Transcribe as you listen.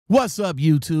What's up,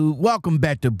 YouTube? Welcome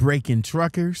back to Breaking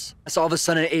Truckers. So all of a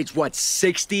sudden at age, what,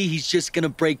 60, he's just going to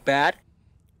break bad?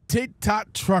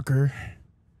 TikTok trucker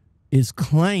is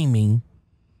claiming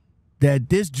that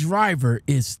this driver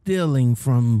is stealing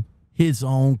from his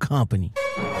own company.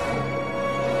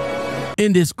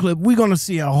 In this clip, we're going to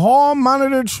see a hall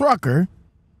monitor trucker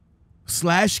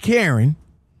 / Karen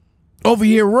over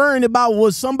here worrying about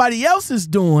what somebody else is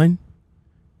doing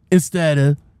instead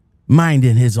of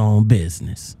minding his own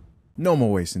business. No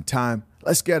more wasting time.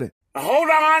 Let's get it. Hold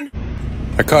on.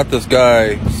 I caught this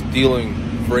guy stealing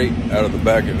freight out of the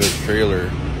back of his trailer,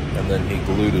 and then he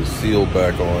glued his seal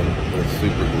back on with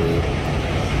super glue.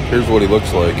 Here's what he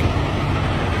looks like.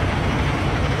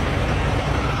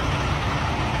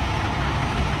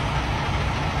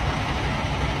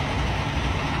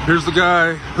 Here's the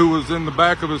guy who was in the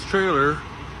back of his trailer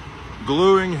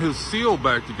gluing his seal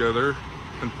back together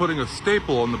and putting a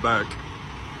staple on the back.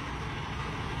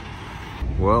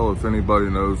 Well, if anybody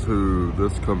knows who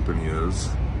this company is,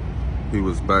 he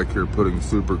was back here putting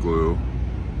super glue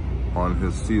on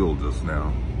his seal just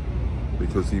now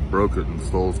because he broke it and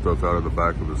stole stuff out of the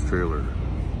back of his trailer.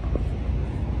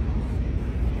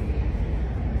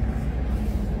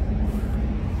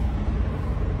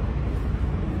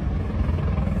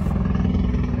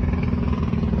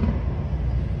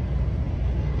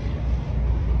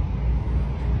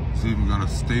 He's even got a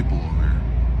staple on there.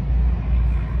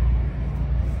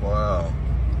 Wow.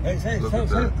 Hey, Look at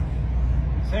that.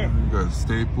 Sir. You got a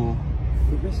staple.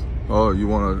 Oh, you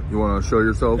wanna show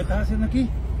yourself? Huh?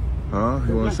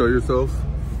 You wanna show yourself?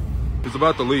 He's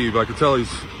about to leave. I can tell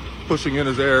he's pushing in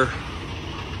his air.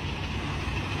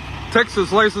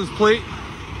 Texas license plate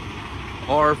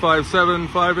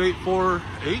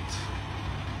R5758448.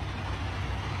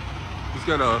 He's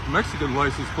got a Mexican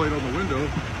license plate on the window.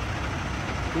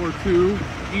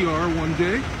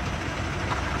 42ER1J.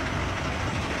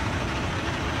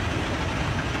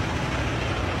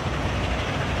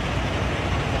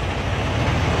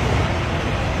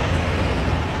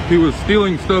 He was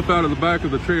stealing stuff out of the back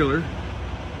of the trailer.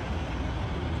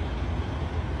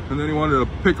 And then he wanted to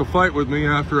pick a fight with me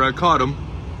after I caught him.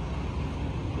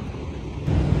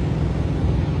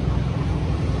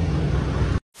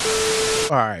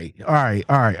 All right,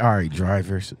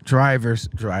 drivers.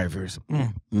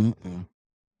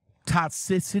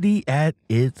 Toxicity at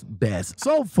its best.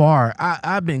 So far,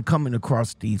 I've been coming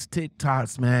across these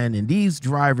TikToks, man, and these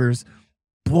drivers,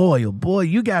 boy, oh boy,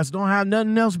 you guys don't have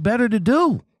nothing else better to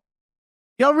do.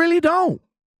 Y'all really don't.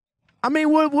 I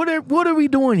mean, what are we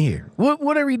doing here?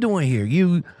 What are we doing here?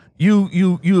 You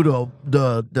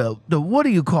the what do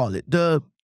you call it? The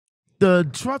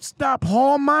TruckStop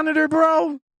hall monitor,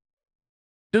 bro.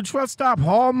 The TruckStop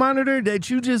hall monitor that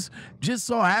you just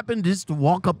so happened just to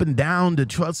walk up and down the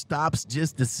truck stops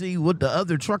just to see what the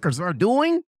other truckers are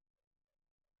doing?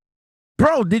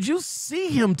 Bro, did you see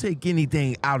him take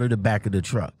anything out of the back of the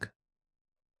truck?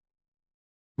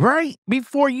 Right?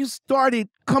 Before you started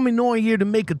coming on here to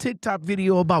make a TikTok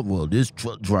video about, well, this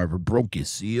truck driver broke his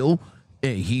seal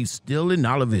and he's stealing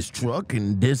out of his truck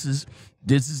and this is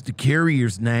the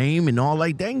carrier's name and all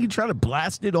like that, and you try to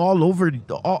blast it all over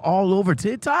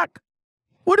TikTok?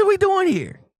 What are we doing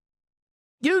here?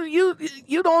 You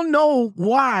don't know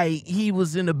why he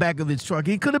was in the back of his truck.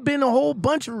 It could have been a whole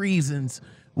bunch of reasons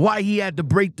why he had to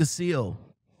break the seal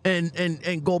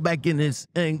and go back in his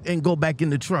and go back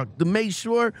in the truck to make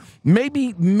sure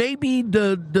maybe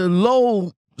the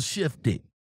load shifted.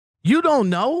 You don't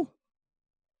know.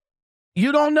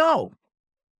 You don't know.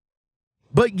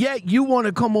 But yet you want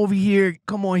to come on here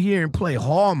and play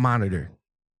hall monitor.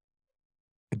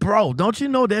 Bro, don't you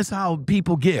know that's how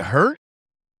people get hurt?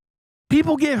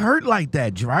 People get hurt like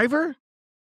that, driver.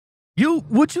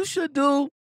 What you should do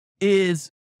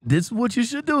is, this is what you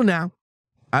should do now.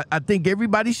 I think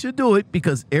everybody should do it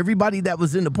because everybody that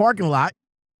was in the parking lot,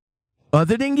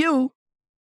 other than you,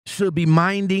 should be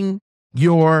minding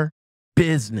your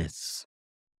business.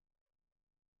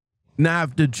 Now,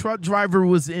 if the truck driver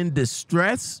was in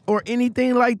distress or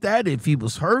anything like that, if he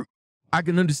was hurt, I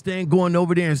can understand going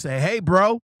over there and say, hey,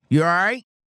 bro, you all right?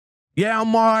 Yeah,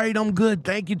 I'm all right. I'm good.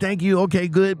 Thank you. Okay,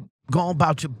 good. Go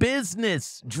about your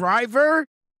business, driver.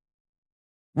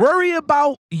 Worry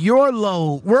about your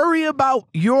load. Worry about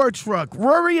your truck.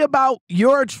 Worry about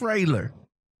your trailer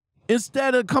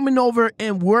instead of coming over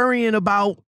and worrying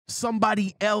about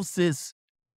somebody else's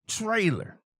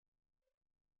trailer.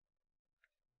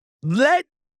 Let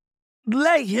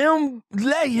him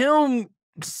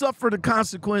suffer the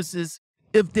consequences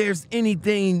if there's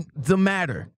anything the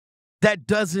matter. That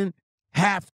doesn't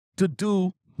have to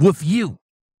do with you.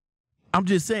 I'm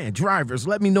just saying, drivers,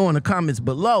 let me know in the comments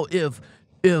below if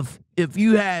if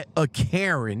you had a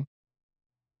Karen,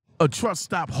 a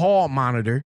TruckStop hall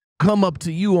monitor, come up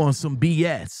to you on some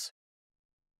BS.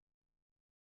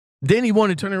 Then he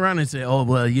wanted to turn around and say, oh,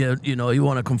 well, yeah, you know, you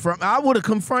want to confront. I would have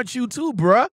confront you too,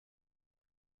 bruh.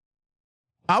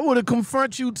 I would have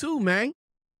confront you too, man.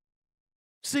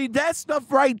 See, that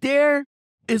stuff right there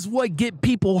is what get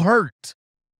people hurt.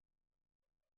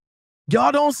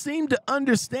 Y'all don't seem to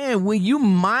understand when you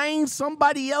mind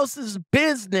somebody else's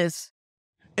business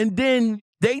and then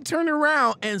they turn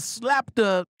around and slap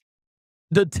the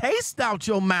taste out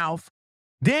your mouth,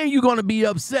 then you're going to be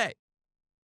upset.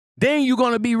 Then you're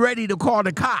going to be ready to call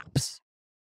the cops.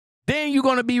 Then you're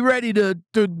going to be ready to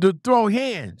throw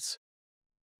hands.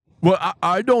 Well,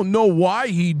 I don't know why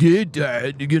he did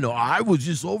that. You know, I was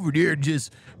just over there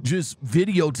just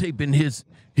videotaping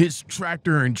his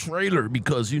tractor and trailer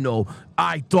because, you know,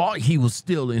 I thought he was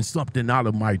stealing something out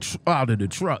of the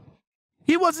truck.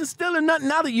 He wasn't stealing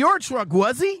nothing out of your truck,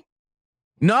 was he?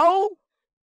 No?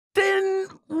 Then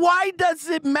why does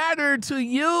it matter to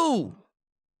you?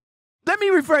 Let me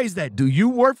rephrase that. Do you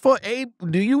work for ABV?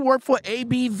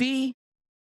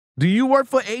 Do you work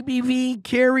for ABV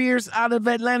carriers out of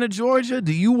Atlanta, Georgia?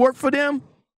 Do you work for them?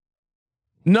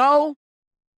 No?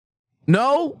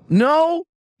 No? No?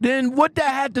 Then what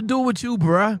that had to do with you,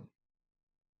 bruh?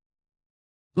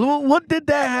 What did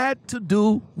that have to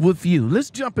do with you?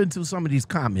 Let's jump into some of these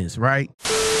comments, right?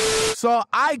 So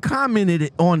I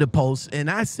commented on the post and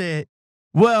I said,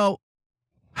 well,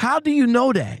 how do you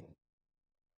know that?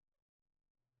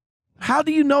 How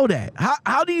do you know that?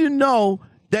 How do you know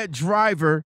that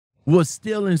driver was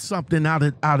stealing something out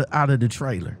of the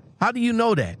trailer? How do you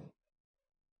know that?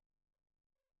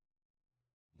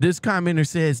 This commenter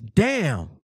says,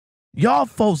 damn, y'all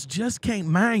folks just can't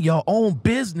mind your own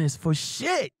business for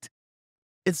shit.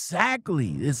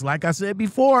 Exactly. It's like I said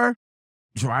before,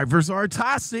 drivers are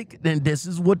toxic, and this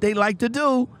is what they like to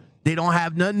do. They don't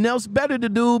have nothing else better to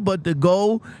do but to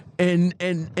go and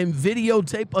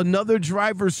videotape another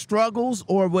driver's struggles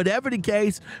or whatever the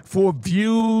case for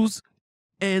views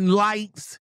and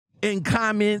likes and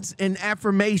comments and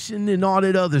affirmation and all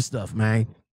that other stuff, man.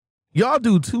 Y'all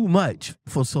do too much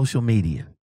for social media.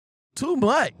 Too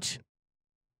much.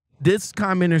 This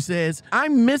commenter says,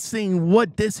 I'm missing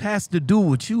what this has to do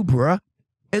with you, bruh.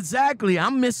 Exactly.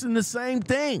 I'm missing the same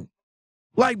thing.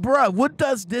 Like, bruh, what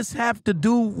does this have to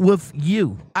do with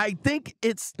you? I think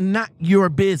it's not your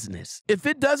business. If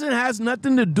it has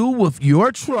nothing to do with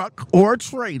your truck or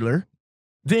trailer,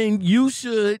 then you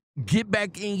should get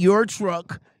back in your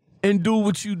truck and do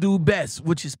what you do best,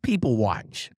 which is people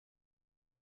watch.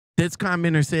 This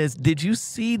commenter says, did you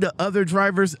see the other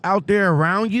drivers out there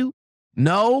around you?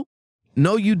 No,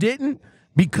 you didn't,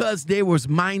 because they was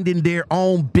minding their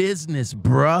own business,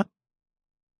 bruh.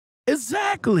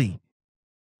 Exactly.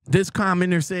 This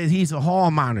commenter says he's a hall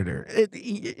monitor.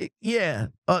 Yeah,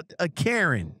 a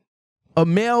Karen, a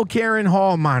male Karen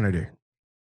hall monitor.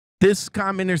 This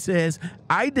commenter says,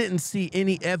 I didn't see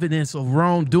any evidence of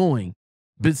wrongdoing.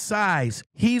 Besides,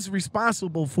 he's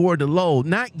responsible for the load,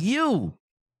 not you.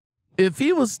 If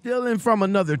he was stealing from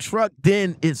another truck,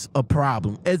 then it's a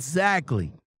problem.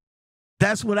 Exactly.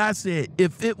 That's what I said.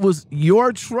 If it was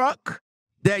your truck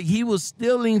that he was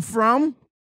stealing from,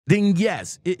 then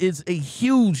yes, it is a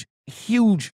huge,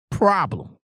 huge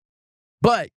problem.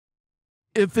 But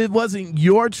if it wasn't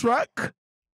your truck,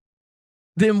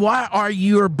 then why are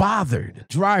you bothered?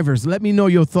 Drivers, let me know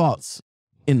your thoughts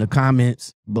in the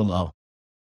comments below.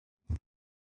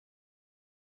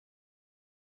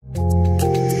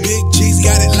 Big G's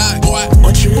got it locked, boy.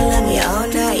 Want you to love me all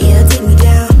night, yeah, take me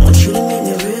down. Want you to make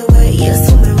me real wet, yeah,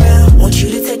 swim around. Want you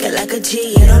to take it like a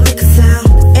G, yeah, don't make a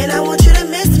sound. And I want you to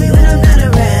miss me when I'm not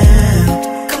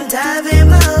around. Come dive in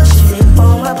my ocean, sip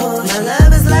on my potion. My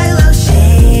love is like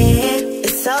lotion.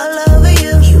 It's all over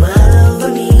you, you all over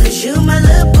me. Cause you my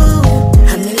little boo.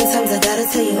 How many times I gotta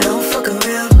tell you, don't fuck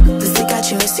around. Pussy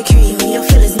got you insecure, you mean your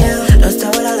feelings now. Don't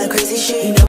start with all that crazy shit, you know.